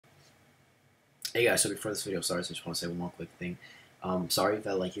Hey guys, so before this video starts, I just want to say one more quick thing. Sorry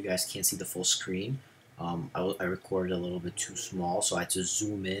that you guys can't see the full screen. I recorded a little bit too small, so I had to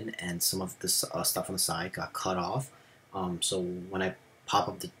zoom in, and some of this stuff on the side got cut off. So when I pop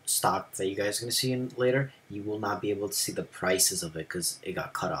up the stock that you guys are gonna see in later, you will not be able to see the prices of it because it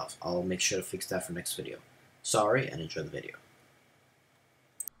got cut off. I'll make sure to fix that for next video. Sorry, and enjoy the video.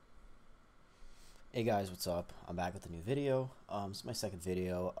 Hey guys, what's up? I'm back with a new video. It's my second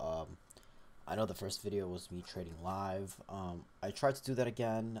video. I know the first video was me trading live. I tried to do that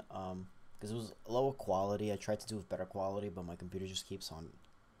again because it was lower quality. I tried to do with better quality, but my computer just keeps on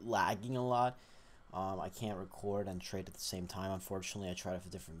lagging a lot. I can't record and trade at the same time. Unfortunately, I tried it with a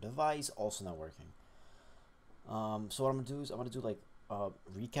different device, also not working. So what I'm gonna do is I'm gonna do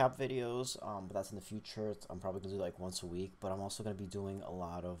recap videos, but that's in the future. I'm probably gonna do like once a week, but I'm also gonna be doing a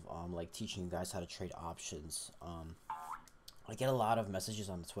lot of like teaching you guys how to trade options. I get a lot of messages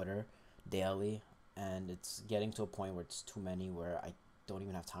on Twitter daily, and it's getting to a point where it's too many where I don't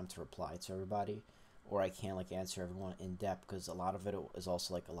even have time to reply to everybody, or I can't like answer everyone in depth because a lot of it is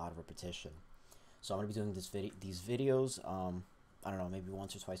also like a lot of repetition. So I'm gonna be doing these videos. I don't know, maybe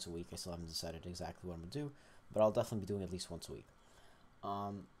once or twice a week. I still haven't decided exactly what I'm gonna do, but I'll definitely be doing at least once a week.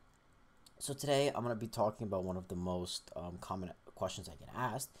 Um, so today I'm gonna be talking about one of the most common questions I get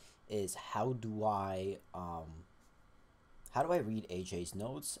asked is how do I read AJ's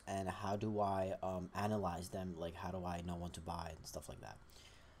notes, and how do I analyze them? Like, how do I know when to buy and stuff like that?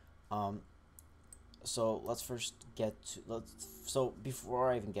 Um, so let's first get to so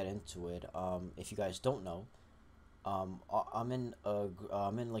before I even get into it, if you guys don't know, I'm in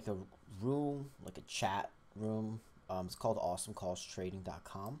like a room, like a chat room. It's called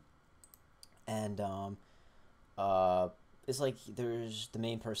awesomecallstrading.com, and uh, it's like there's the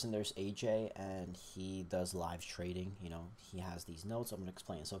main person. There's AJ, and he does live trading. You know, he has these notes. I'm gonna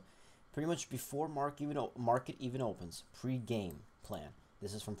explain. So, pretty much before market even opens, pre-game plan.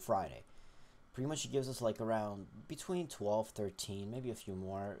 This is from Friday. Pretty much he gives us like around between 12, 13, maybe a few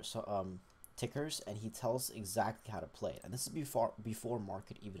more tickers, and he tells exactly how to play it. And this is before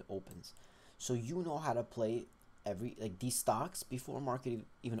market even opens, so you know how to play every like these stocks before market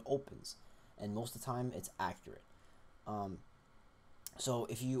even opens, and most of the time it's accurate. Um, so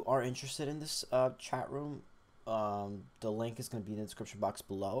if you are interested in this chat room, the link is going to be in the description box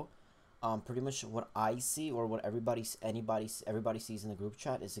below. Pretty much what I see, or what everybody sees in the group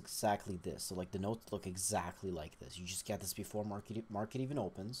chat, is exactly this. So like the notes look exactly like this. You just get this before market even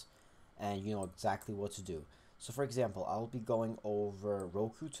opens, and you know exactly what to do. So for example, I'll be going over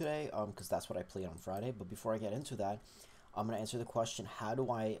Roku today, because that's what I played on Friday. But before I get into that, I'm gonna answer the question: how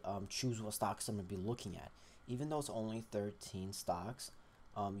do I choose what stocks I'm gonna be looking at? Even though it's only 13 stocks,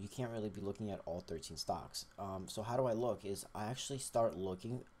 you can't really be looking at all 13 stocks. So how do I look? Is I actually start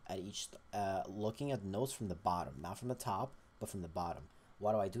looking at looking at notes from the bottom, not from the top, but from the bottom.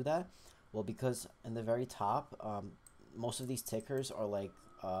 Why do I do that? Well, because in the very top, most of these tickers are like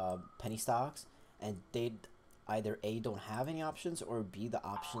penny stocks, and they either A, don't have any options, or B, the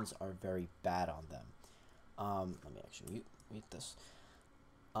options are very bad on them. Let me actually mute this.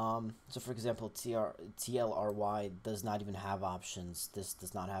 So for example, TLRY does not even have options. This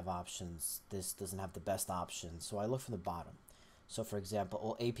does not have options. This doesn't have the best options. So I look from the bottom. So for example,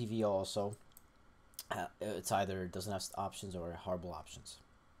 well, APV also, it's either doesn't have options or horrible options.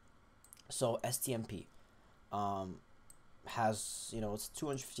 So STMP has, you know, it's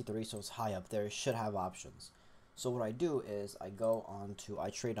 253, so it's high up there. It should have options. So what I do is I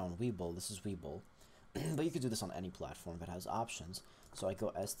trade on Webull. This is Webull. But you could do this on any platform that has options. So I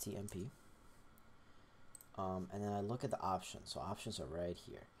go STMP, and then I look at the options. So options are right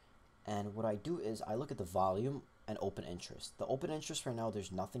here. And what I do is I look at the volume and open interest. The open interest right now,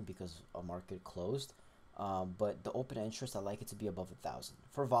 there's nothing because a market closed. But the open interest, I like it to be above 1,000.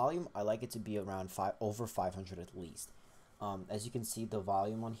 For volume, I like it to be around over 500 at least. As you can see, the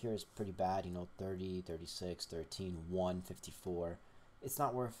volume on here is pretty bad. You know, 30, 36, 13, 1, 54. It's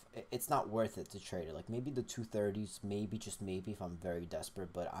not worth it to trade it. Like maybe the 230s, maybe just maybe if I'm very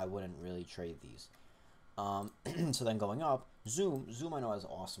desperate, but I wouldn't really trade these. So then going up, Zoom I know has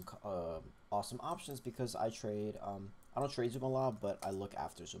awesome options because I don't trade Zoom a lot, but I look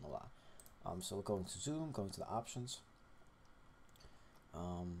after Zoom a lot. So we're going to Zoom, going to the options.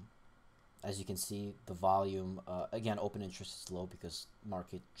 As you can see, the volume, again, open interest is low because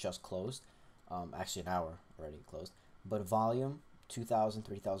market just closed. Actually, an hour already closed. But volume, 2,000,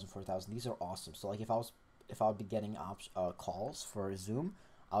 3,000, 4,000. These are awesome. So like if I would be getting calls for Zoom,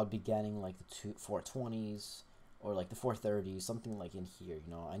 I would be getting like the 420s or like the 430s, something like in here. You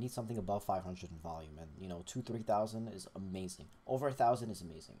know, I need something above 500 in volume, and you know, 2 3,000 is amazing. Over 1,000 is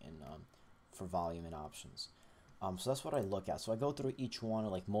amazing in for volume and options. So that's what I look at. So I go through each one,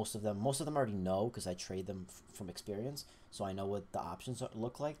 like most of them I already know because I trade them from experience. So I know what the options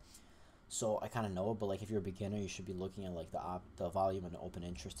look like. So I kind of know it, but like if you're a beginner, you should be looking at like the volume and open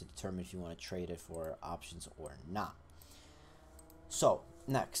interest to determine if you want to trade it for options or not. So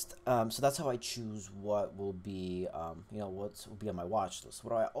next, so that's how I choose what will be, what will be on my watch list.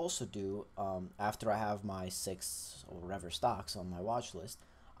 What I also do after I have my 6 or whatever stocks on my watch list,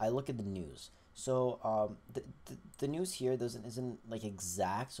 I look at the news. So the news here isn't like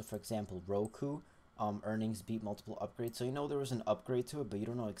exact. So for example, Roku earnings beat multiple upgrades. So you know there was an upgrade to it, but you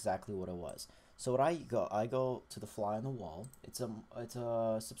don't know exactly what it was. So what I go to the fly on the wall. It's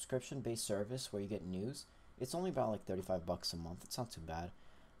a subscription based service where you get news. It's only about like $35 a month. It's not too bad.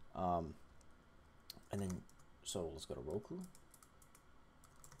 And then so let's go to Roku.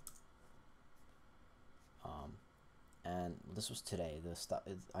 And this was today.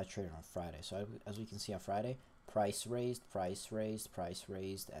 I traded on Friday. So as we can see on Friday, price raised,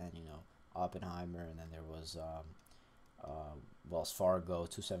 and Oppenheimer, and then there was Wells Fargo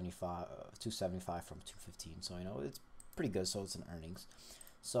 275 from 215. So it's pretty good. So it's an earnings.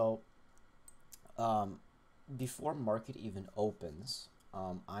 So before market even opens,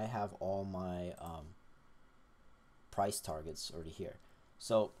 I have all my price targets already here.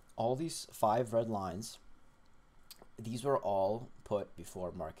 So all these 5 red lines, these were all put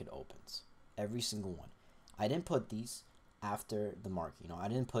before market opens. Every single one. I didn't put these after the market. I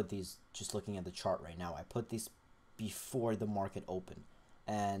didn't put these just looking at the chart right now. I put these before the market opened.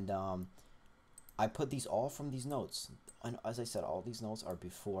 And I put these all from these notes. And as I said, all these notes are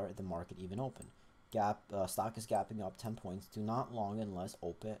before the market even opened. Stock is gapping up 10 points. Do not long unless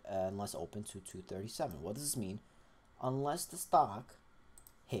open to 237. What does this mean? Unless the stock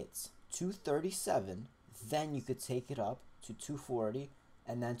hits 237, then you could take it up to 240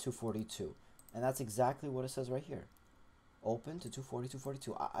 and then 242. And that's exactly what it says right here. Open to 240,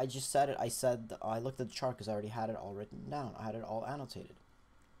 242. I just said it. I looked at the chart because I already had it all written down. I had it all annotated.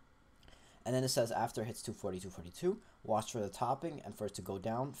 And then it says after it hits 240, 242, watch for the topping and for it to go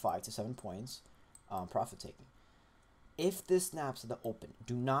down 5 to 7 points, profit taking. If this snaps at the open,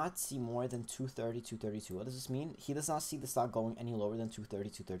 do not see more than 230, 232. What does this mean? He does not see the stock going any lower than 230,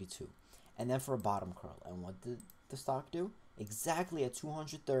 232. And then for a bottom curl. And what did the stock do? Exactly at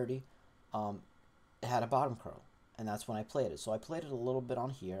 230, it had a bottom curl. And that's when I played it. So I played it a little bit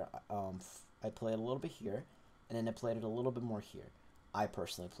on here. I played a little bit here. And then I played it a little bit more here. I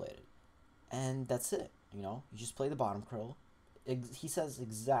personally played it. And that's it. You just play the bottom curl. He says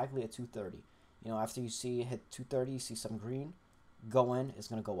exactly at 230. After you see it hit 230, you see some green, go in, it's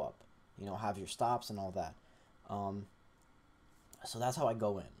going to go up. Have your stops and all that. So that's how I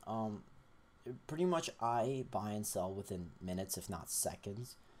go in. Pretty much I buy and sell within minutes, if not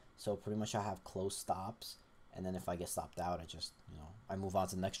seconds. So pretty much I have close stops. And then if I get stopped out, I just, I move on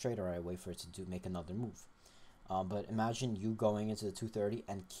to the next trade or I wait for it to make another move. But imagine you going into the 230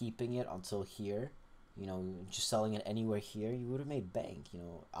 and keeping it until here. Just selling it anywhere here, you would have made bank.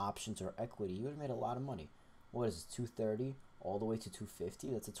 Options or equity, you would have made a lot of money. What is it, 230 all the way to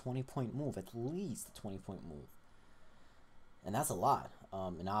 250? That's a 20-point move, at least a 20-point move. And that's a lot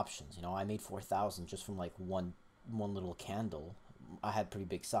in options. I made 4,000 just from like one little candle. I had pretty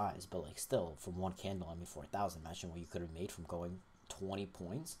big size, but like still, from one candle, I made 4,000. Imagine what you could have made from going 20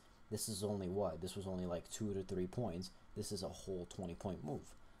 points. This is only what? This was only like 2 to 3 points. This is a whole 20-point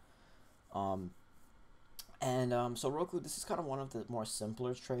move. So Roku, this is kind of one of the more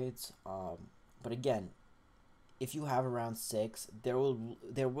simpler trades. But again, if you have around 6, there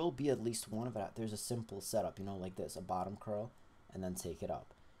will be at least one of it. There's a simple setup, like this, a bottom curl, and then take it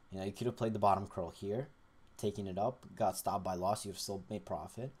up. You could have played the bottom curl here, taking it up, got stopped by loss, you've still made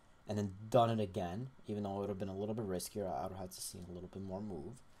profit, and then done it again, even though it would have been a little bit riskier. I would have had to see a little bit more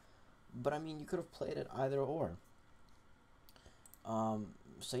move. But I mean, you could have played it either or.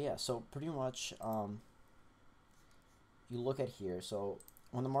 So yeah, so pretty much, you look at here. So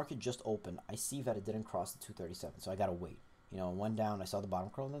when the market just opened, I see that it didn't cross the 237, so I gotta wait. It went down, I saw the bottom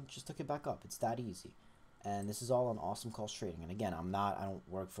curl, and then just took it back up. It's that easy. And this is all on Awesome Calls Trading. And again, I don't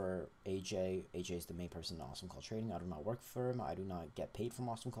work for AJ. AJ is the main person in Awesome Calls Trading. I do not work for him. I do not get paid from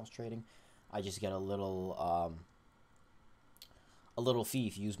Awesome Calls Trading. I just get a little fee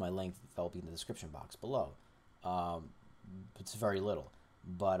if you use my link that will be in the description box below. It's very little.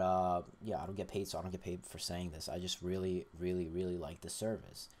 But yeah, I don't get paid, so I don't get paid for saying this. I just really, really, really like the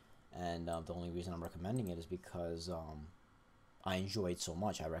service. And the only reason I'm recommending it is because I enjoy it so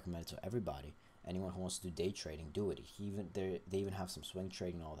much. I recommend it to everybody. Anyone who wants to do day trading, do it. They even have some swing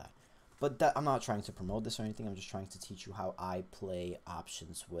trading and all that. But that, I'm not trying to promote this or anything. I'm just trying to teach you how I play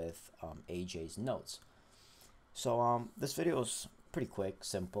options with AJ's notes. So this video is pretty quick,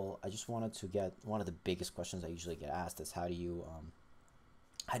 simple. I just wanted to get one of the biggest questions I usually get asked is how do you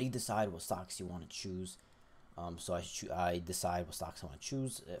decide what stocks you want to choose? So I decide what stocks I want to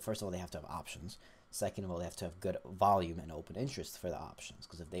choose. First of all, they have to have options. Second of all, they have to have good volume and open interest for the options.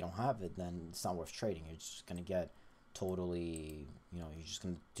 Because if they don't have it, then it's not worth trading. You're just gonna get totally, you're just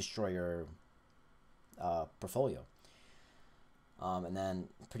gonna destroy your portfolio. And then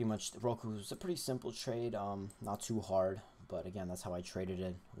pretty much Roku is a pretty simple trade, not too hard. But again, that's how I traded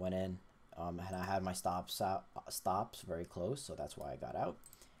it. Went in, and I had my stops very close, so that's why I got out.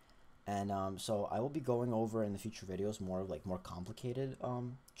 And so I will be going over in the future videos more complicated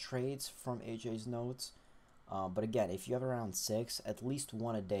trades from AJ's notes. But again, if you have around 6, at least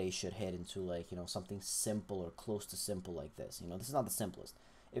one a day should hit into something simple or close to simple like this. This is not the simplest.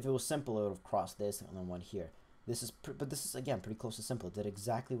 If it was simple, it would have crossed this and then one here. But this is again pretty close to simple. It did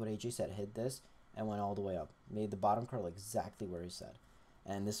exactly what AJ said. Hit this and went all the way up. Made the bottom curl exactly where he said.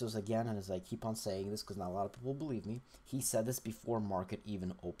 And this was again, and as I keep on saying this because not a lot of people believe me, he said this before market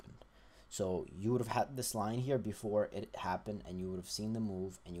even opened. So you would have had this line here before it happened, and you would have seen the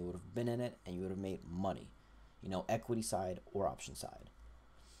move, and you would have been in it, and you would have made money, equity side or option side.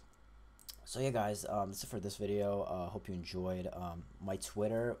 So yeah, guys, this is for this video. Hope you enjoyed. My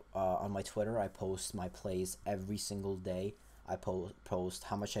Twitter, on my Twitter, I post my plays every single day. I post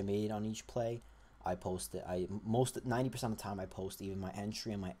how much I made on each play. I post it. 90% of the time I post even my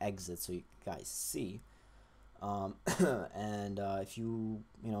entry and my exit, so you guys see. And if you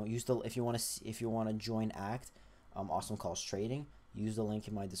if you want to join ACT, Awesome Calls Trading, use the link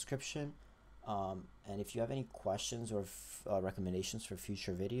in my description. And if you have any questions or recommendations for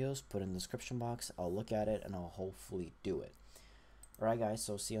future videos, put in the description box. I'll look at it and I'll hopefully do it. Alright guys,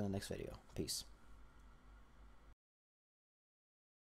 so see you in the next video. Peace.